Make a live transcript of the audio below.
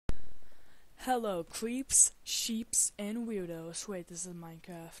Hello, creeps, sheeps, and weirdos. Wait, this is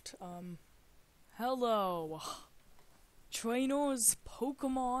Minecraft. Hello, trainers,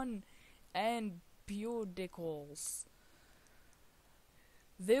 Pokemon, and Beardicles.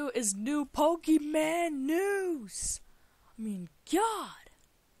 There is new Pokemon news! I mean, God!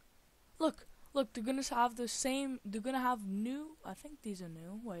 Look, they're gonna have the same, they're gonna have new, I think these are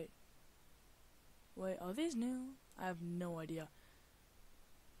new, wait, are these new? I have no idea.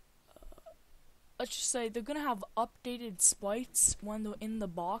 Let's just say they're gonna have updated sprites when they're in the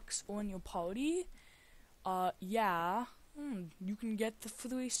box or in your party. Yeah. You can get the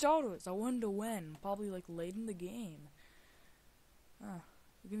 3 starters. I wonder when. Probably like late in the game.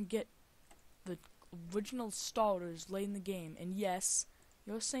 You're gonna get the original starters late in the game. And yes,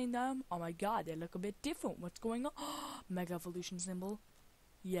 you're saying them. Oh my God, they look a bit different. What's going on? Mega evolution symbol.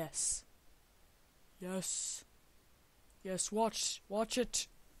 Yes. Yes. Yes. Watch it.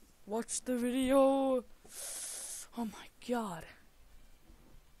 Watch the video. Oh my God.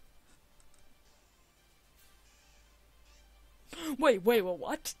 Wait,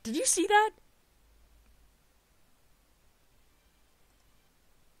 what? Did you see that?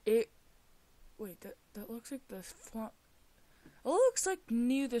 Wait, that looks like the front. It looks like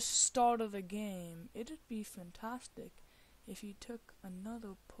near the start of the game. It'd be fantastic if you took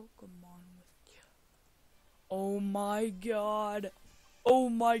another Pokemon with you. Oh my God. Oh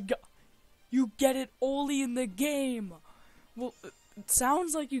my God. You get it only in the game. Well, it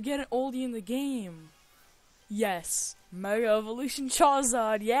sounds like you get it only in the game. Yes. Mega Evolution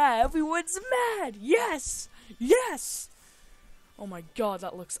Charizard. Yeah, everyone's mad. Yes. Yes. Oh my God,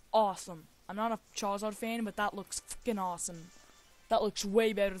 that looks awesome. I'm not a Charizard fan, but that looks freaking awesome. That looks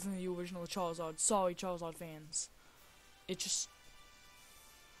way better than the original Charizard. Sorry, Charizard fans. It just...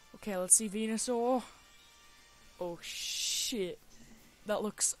 Okay, let's see Venusaur. Oh, shit. That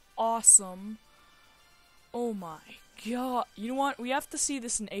looks awesome. Oh my God. You know what? We have to see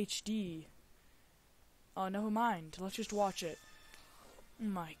this in HD. Oh, never mind. Let's just watch it. Oh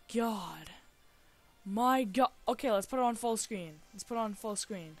my God. My God. Okay, let's put it on full screen.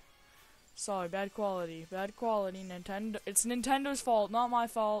 Sorry, bad quality. Nintendo. It's Nintendo's fault, not my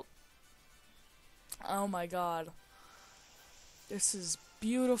fault. Oh my God. This is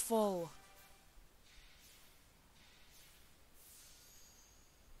beautiful.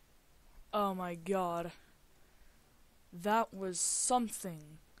 Oh my God. That was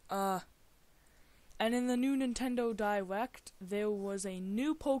something. And in the new Nintendo Direct, there was a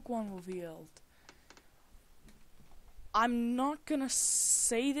new Pokemon revealed. I'm not gonna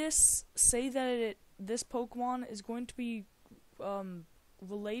say that this Pokemon is going to be,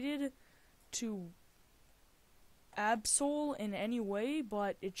 related to Absol in any way,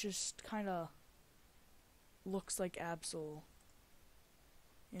 but it just kinda looks like Absol.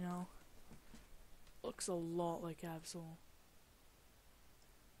 You know? Looks a lot like Absol.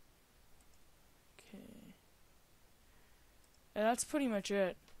 Okay. And that's pretty much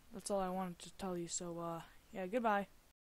it. That's all I wanted to tell you, so, yeah, goodbye.